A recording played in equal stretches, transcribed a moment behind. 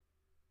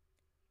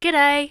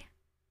G'day!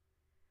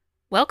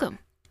 Welcome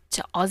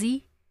to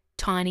Aussie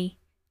Tiny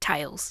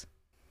Tales.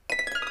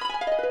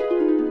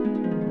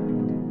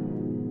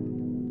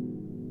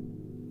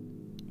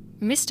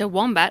 Mr.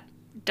 Wombat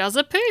does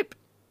a poop.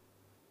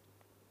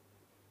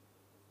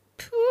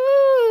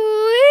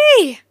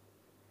 Pooey!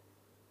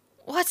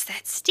 What's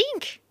that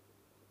stink?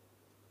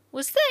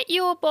 Was that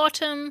your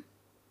bottom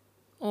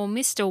or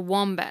Mr.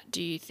 Wombat,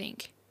 do you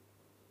think?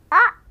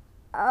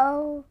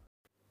 Uh-oh.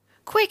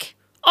 Quick,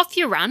 off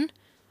you run.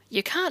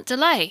 You can't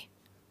delay.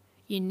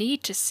 You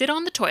need to sit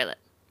on the toilet.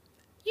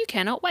 You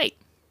cannot wait.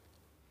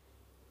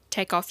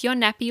 Take off your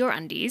nappy or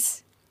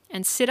undies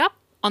and sit up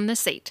on the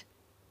seat.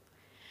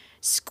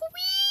 Squeeze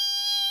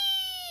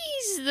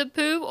the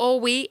poo or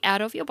wee out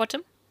of your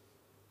bottom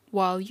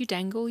while you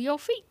dangle your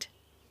feet.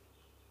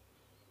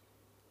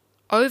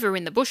 Over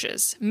in the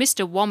bushes,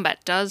 Mr.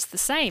 Wombat does the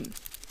same.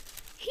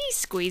 He's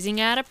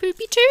squeezing out a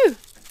poopy too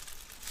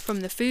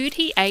from the food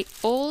he ate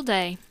all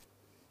day.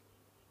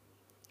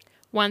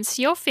 Once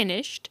you're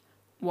finished,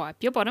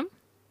 wipe your bottom,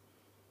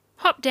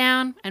 hop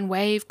down and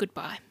wave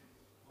goodbye.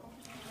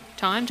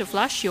 Time to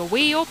flush your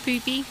wee or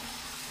poopy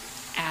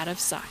out of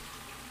sight.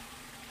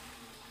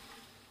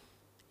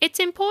 It's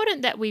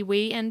important that we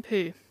wee and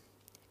poo.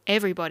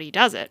 Everybody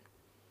does it.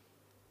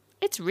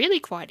 It's really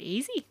quite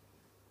easy.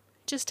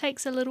 It just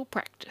takes a little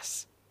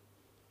practice.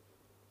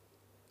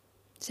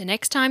 So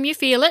next time you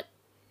feel it,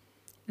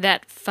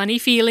 that funny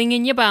feeling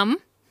in your bum,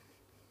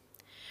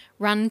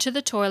 run to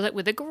the toilet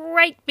with a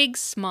great big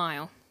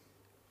smile.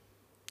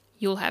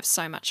 You'll have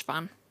so much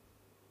fun.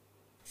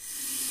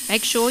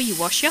 Make sure you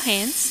wash your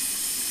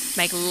hands.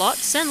 Make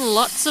lots and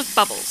lots of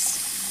bubbles.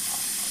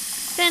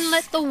 Then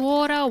let the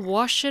water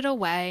wash it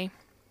away.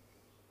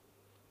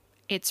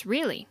 It's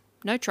really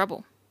no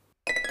trouble.